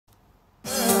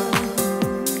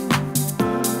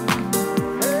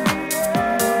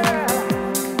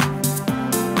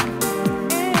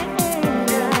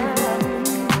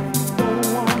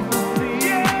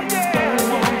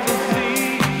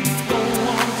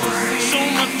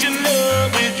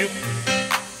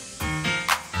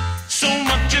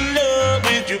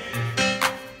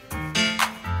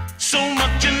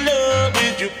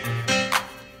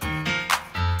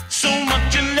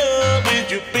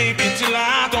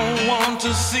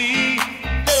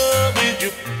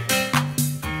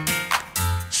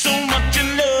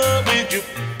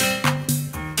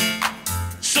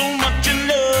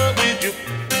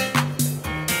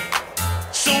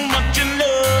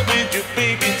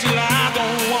till I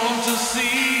don't want to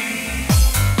see.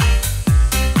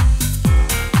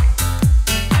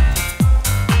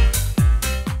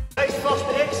 Nice first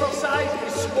exercise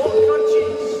is squat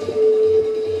crunches.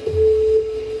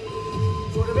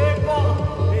 So remember,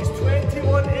 it's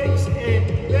 21 reps,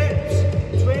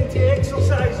 20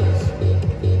 exercises.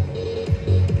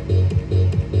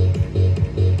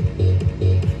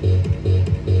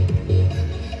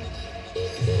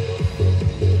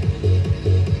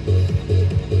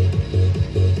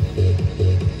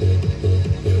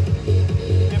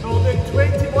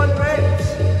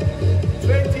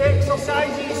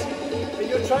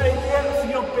 Try and get for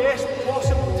your best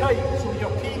possible time, so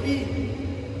your PB.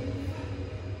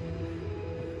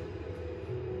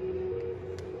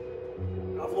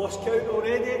 I've lost count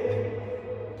already.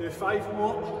 Do 5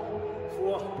 more.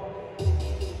 4,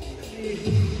 3,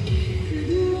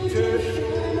 2,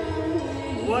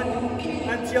 1.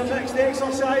 Into your next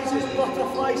exercise is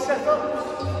butterfly sit-ups.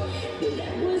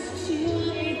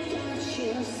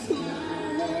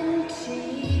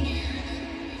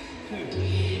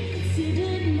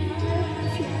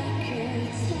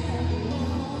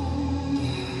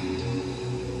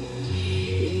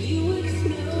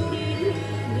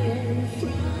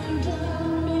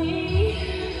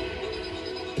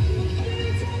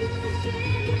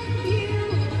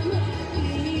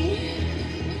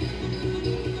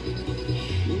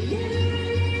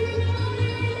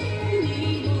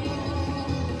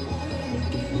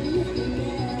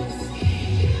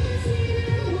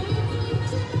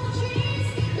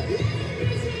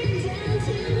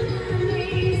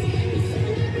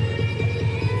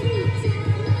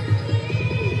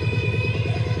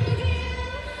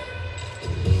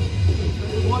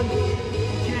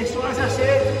 Okay, so as I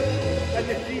said in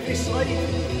the previous slide, if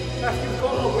you've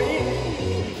got a weight,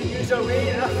 you can use a weight,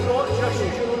 if not, just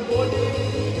use your own body weight.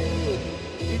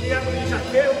 You need to use a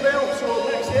kettlebell, so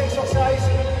next exercise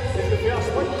is reverse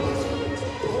lunges.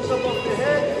 Hold above the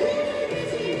head.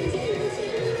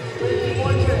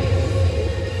 21 reps.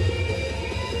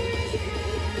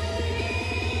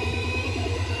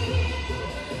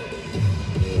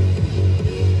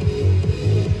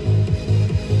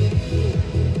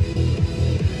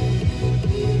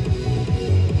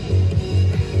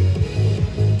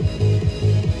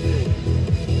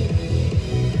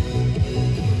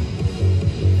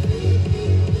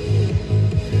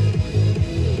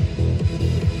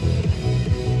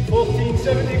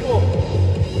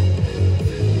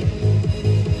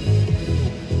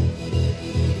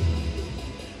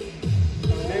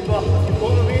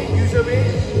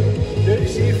 Do it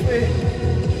safely,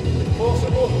 if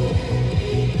possible.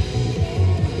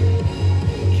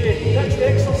 Okay, next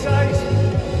exercise,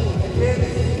 again,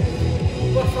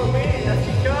 lift your weight if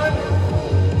you can.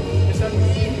 It's a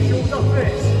knee shoulder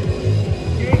press.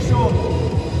 Okay, so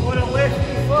on our left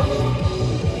knee first,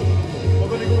 we're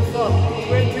going to go for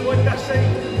 21 this side,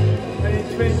 and then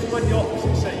 21 the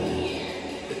opposite side.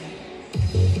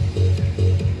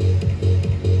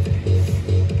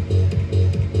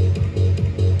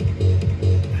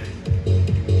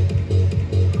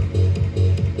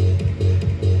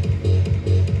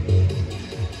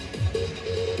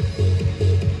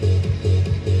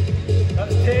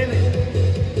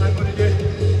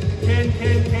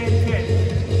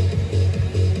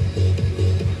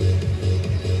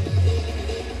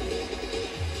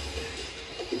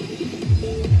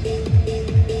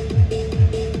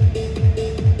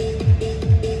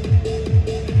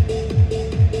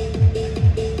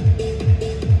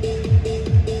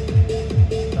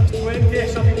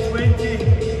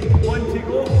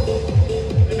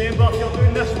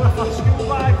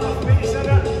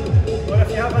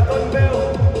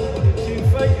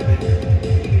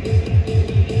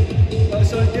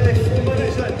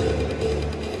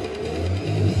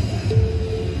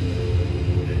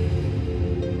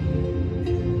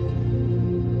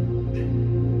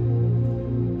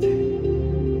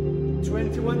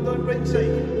 Done right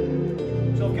side,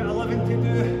 so I've got 11 to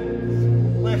do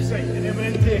left side, and then we're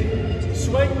into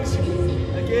swings.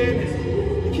 Again,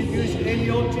 you can use any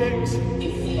objects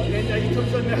or any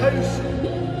items in the house.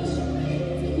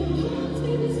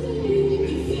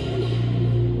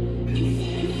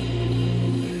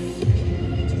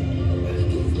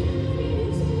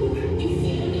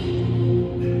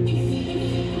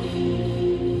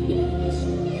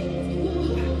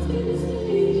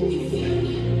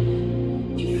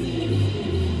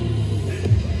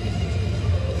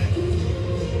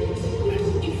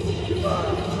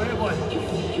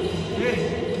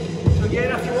 Again,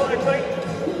 if you want to drink,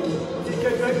 take a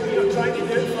drink when you're trying to do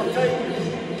it.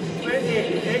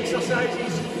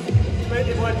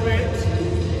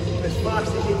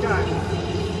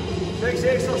 Next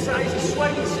exercise is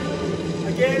swings.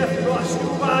 Again, if you've got a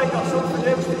school bag or something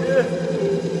else to do,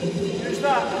 use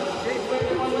that. Okay,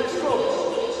 21, let's go.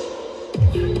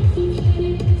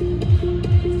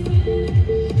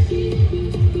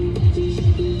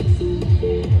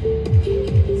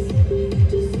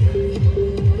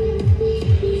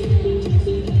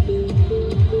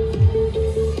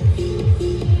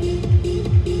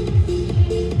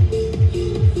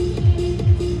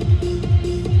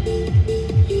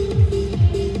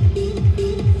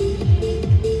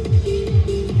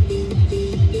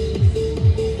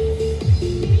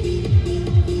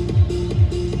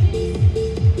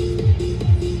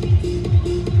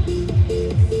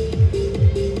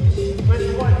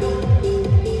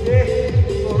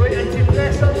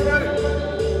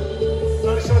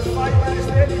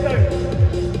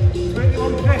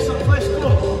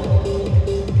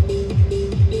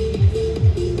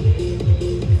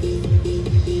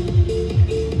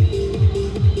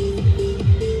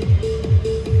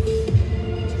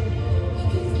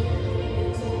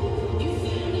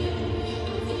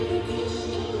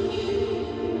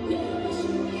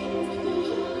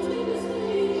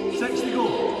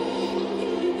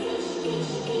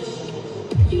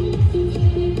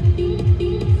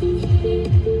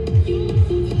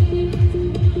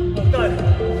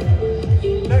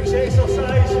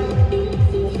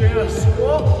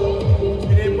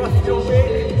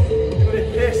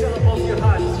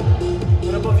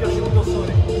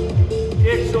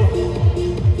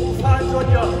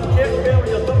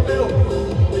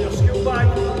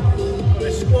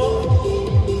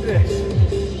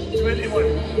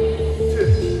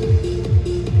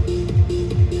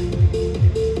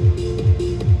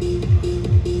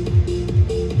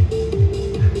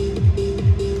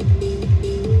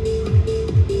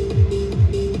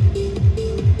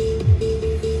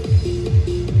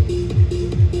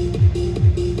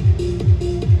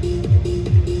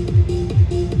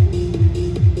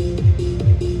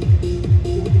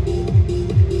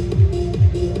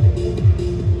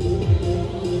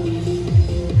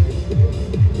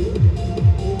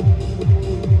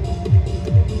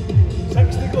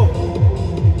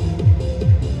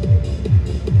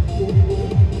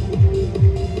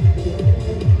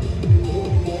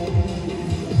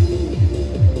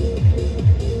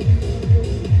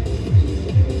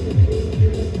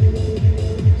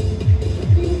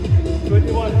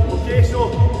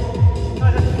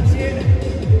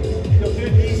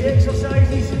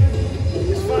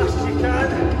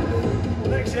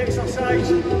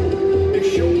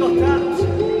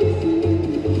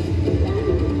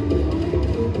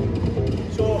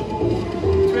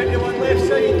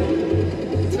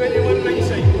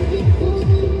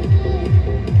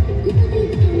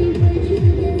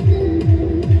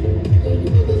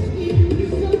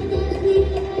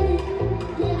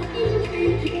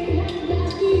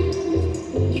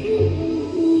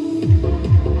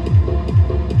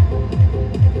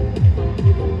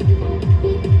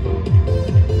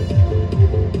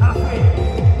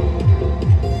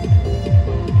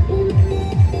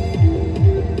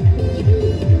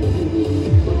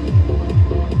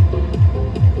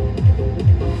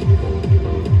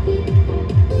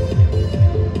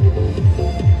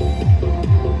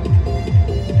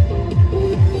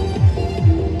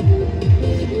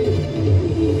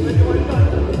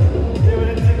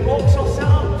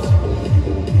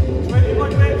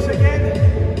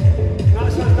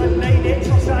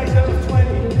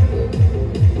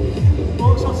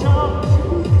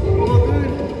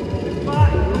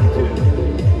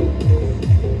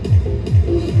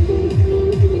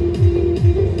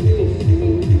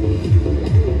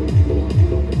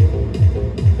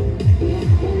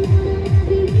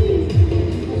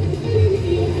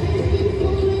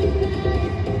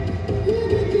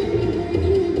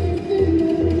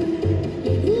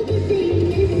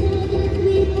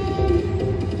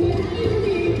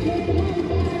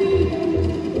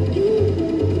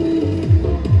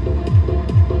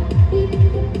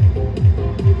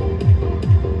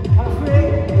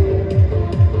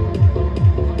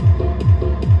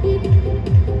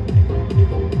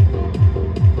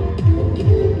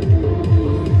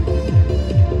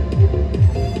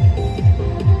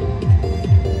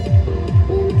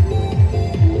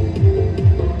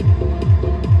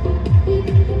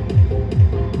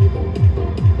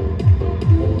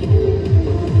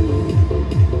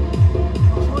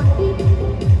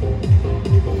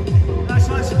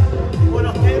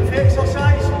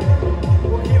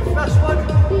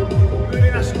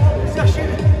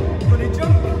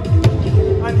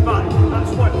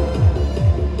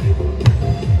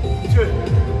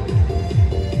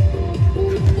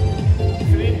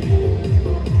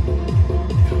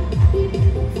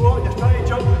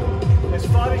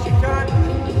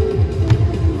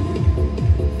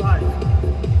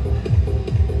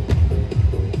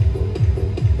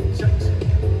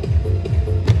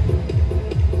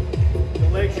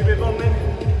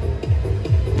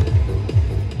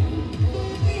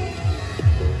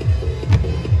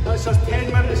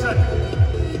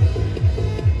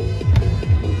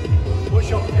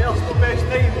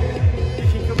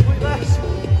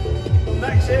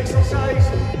 exercise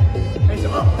is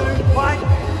up, down, plank.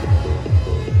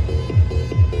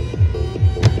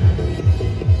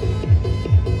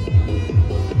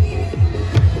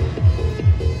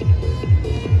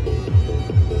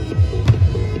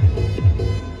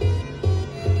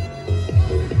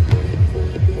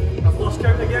 I've lost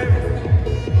count again.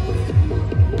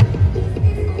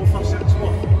 Go for 6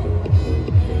 more.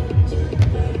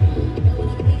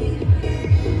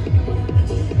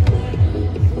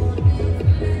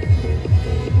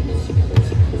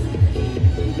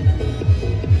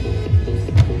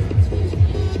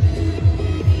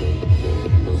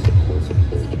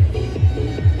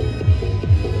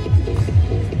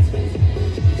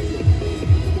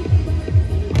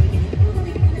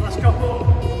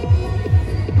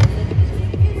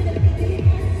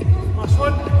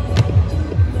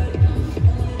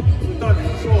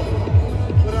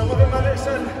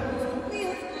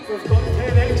 We've got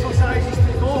 10 exercises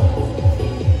to go,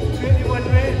 21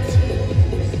 reps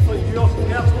for your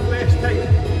personal best time.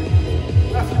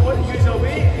 If you want to use a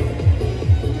weight,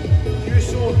 use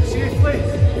so safely.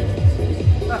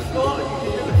 If not, you can do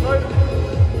it without.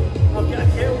 I'll get a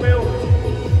kettlebell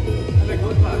and a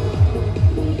glute bag.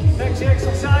 Next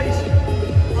exercise,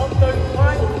 up down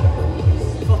plank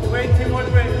for 21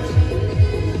 reps.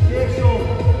 Okay, so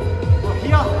we're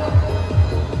here.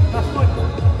 This one.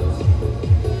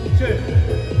 2.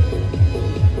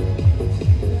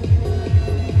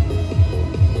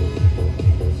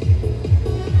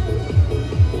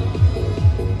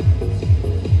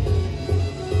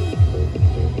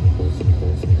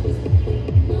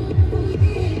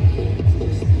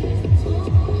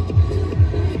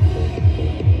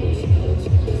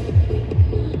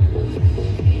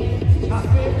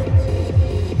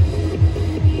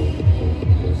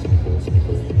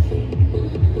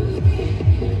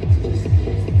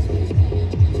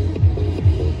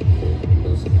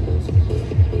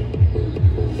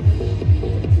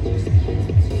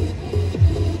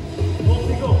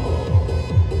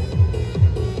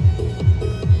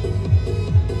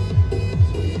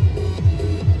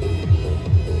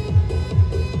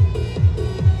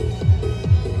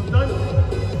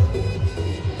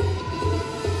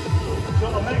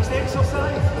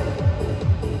 Exercise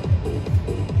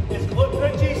is glute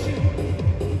bridges.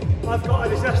 I've got a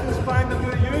resistance band I'm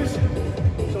going to use.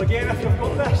 So again, if you've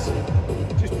got this,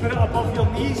 just put it above your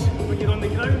knees when you're on the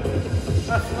ground. If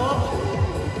not,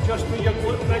 just do your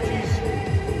glute bridges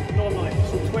normally.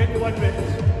 So 21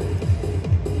 reps.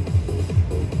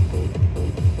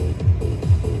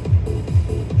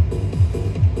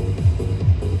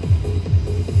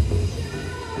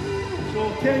 So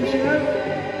tension out,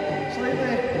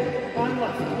 slightly. And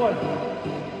lift. 1,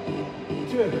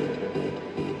 2.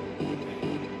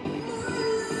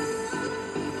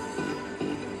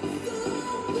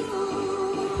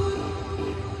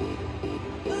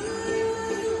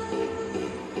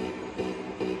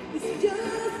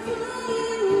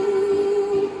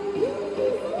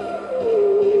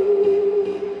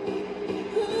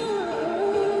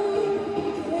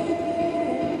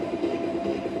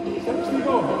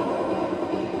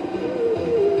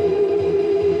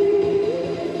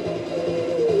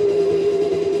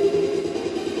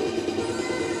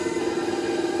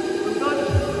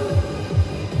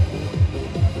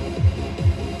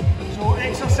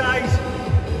 Exercise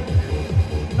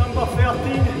number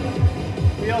 13,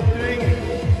 we are doing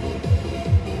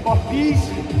burpees.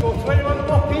 So 21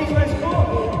 burpees, let's go.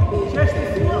 Chest to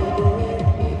floor.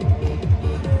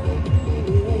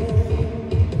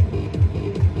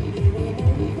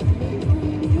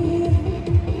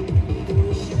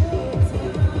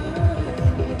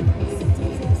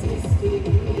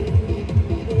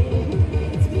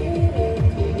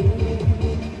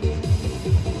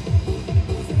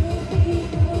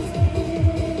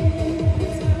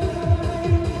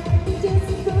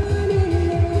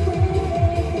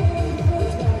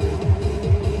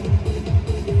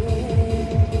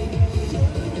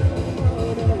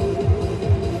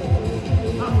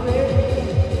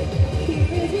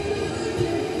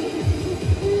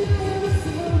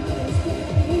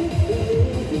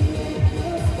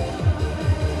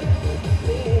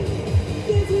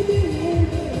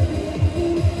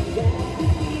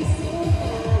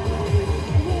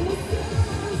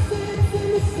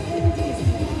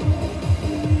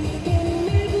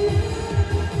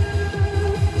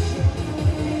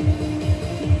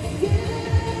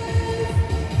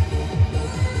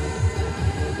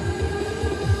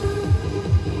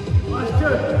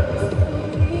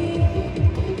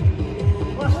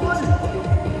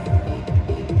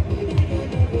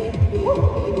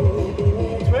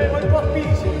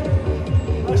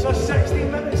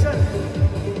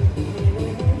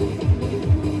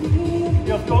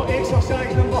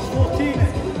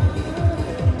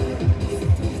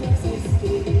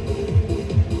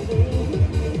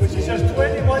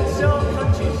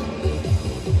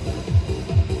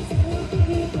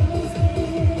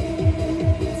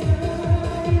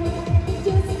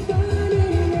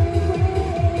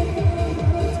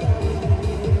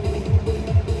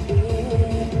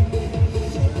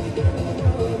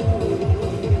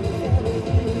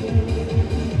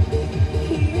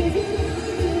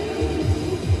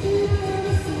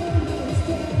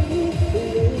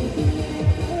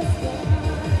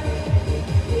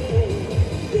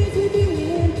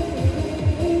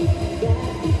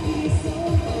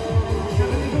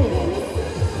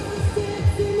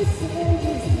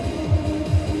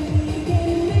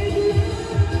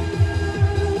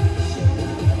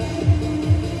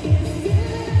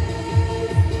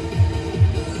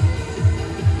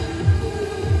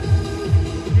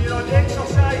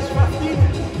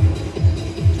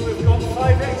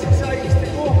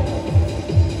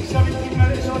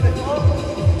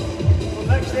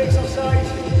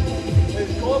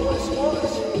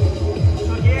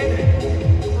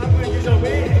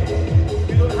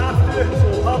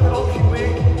 have an option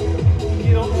weight, you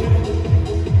need an option.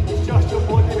 It's just your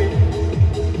body weight.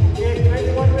 Okay,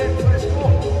 21 reps, let's go.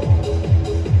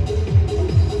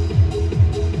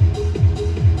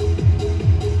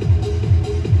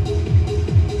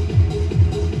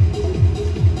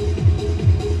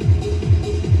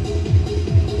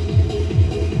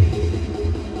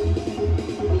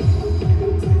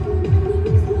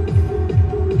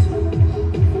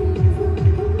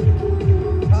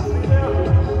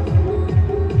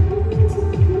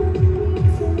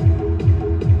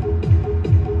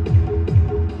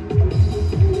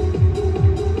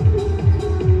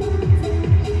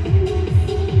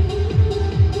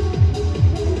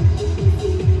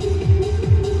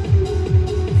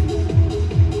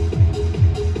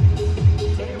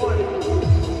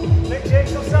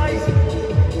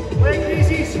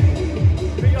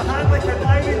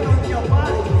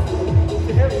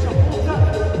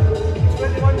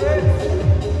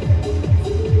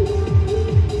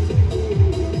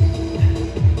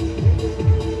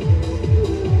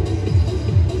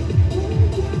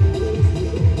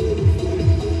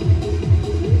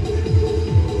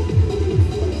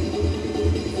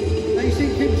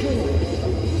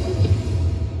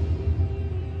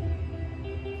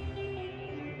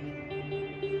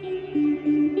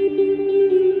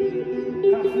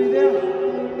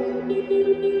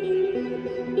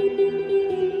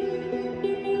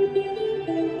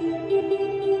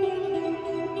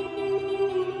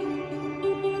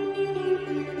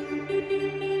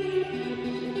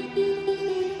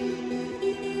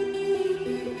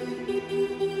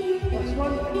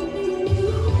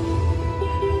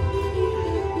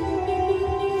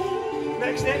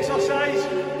 Next exercise,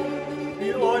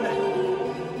 we're on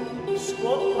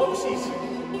squat pulses.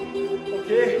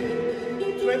 Okay,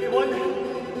 21,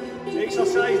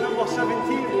 exercise number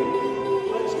 17.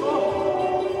 Let's go.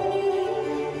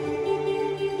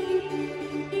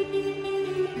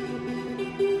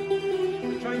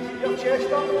 Try and keep your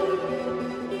chest up.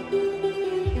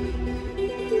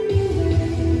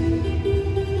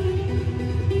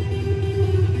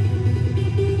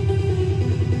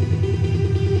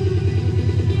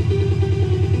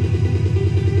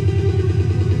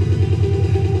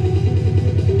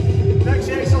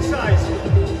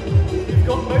 We've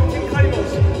got mountain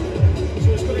climbers, so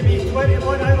it's going to be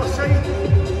 21 either side,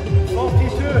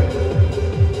 42.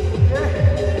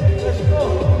 Okay, let's go.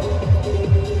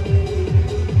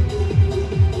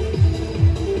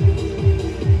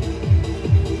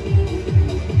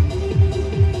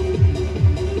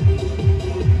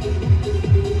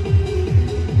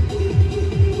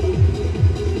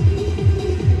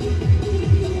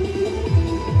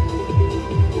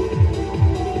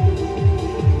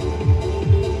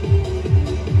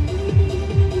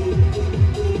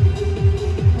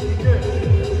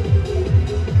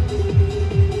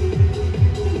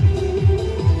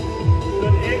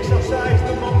 Exercise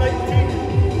number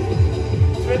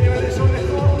 19, 20 minutes on the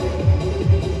clock.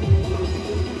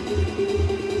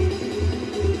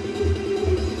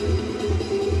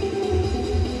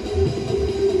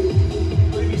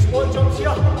 Maybe squat jumps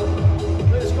here.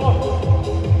 Let's go.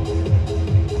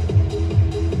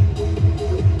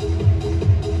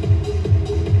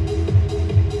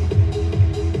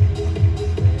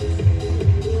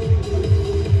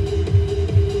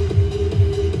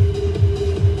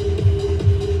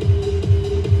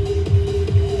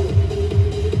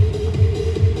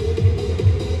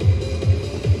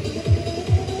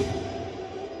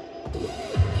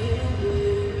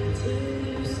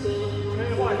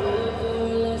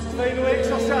 Final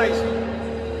exercise,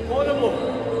 bottom low.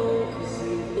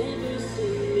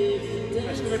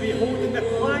 It's going to be holding the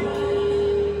plank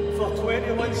for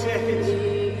 21 seconds.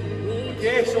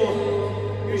 Okay, so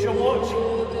use your watch,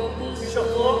 use your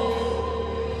clock,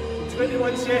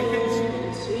 21 seconds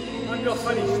and you're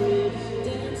finished.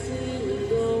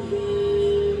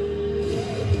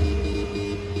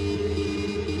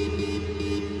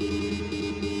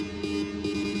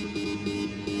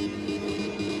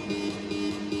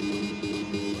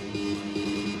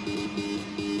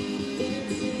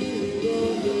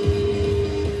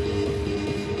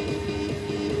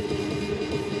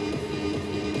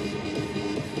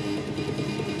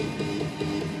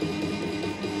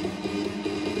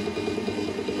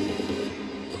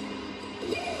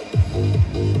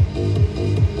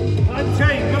 And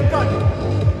time, you're done.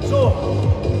 So,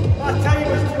 that time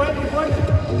was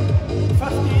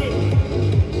 21:58.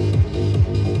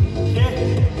 Okay,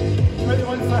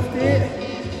 21:58.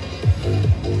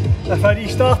 If I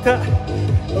restart it,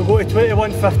 I'll go to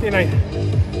 21:59.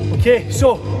 Okay,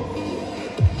 so,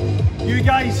 you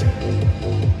guys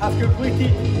have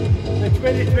completed the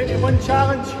 2021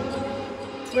 challenge.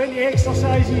 20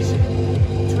 exercises,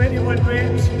 21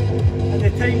 reps, and the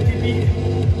time to beat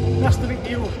Mr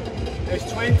McNeil is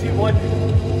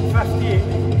 21:58.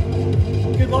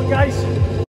 Good luck, guys.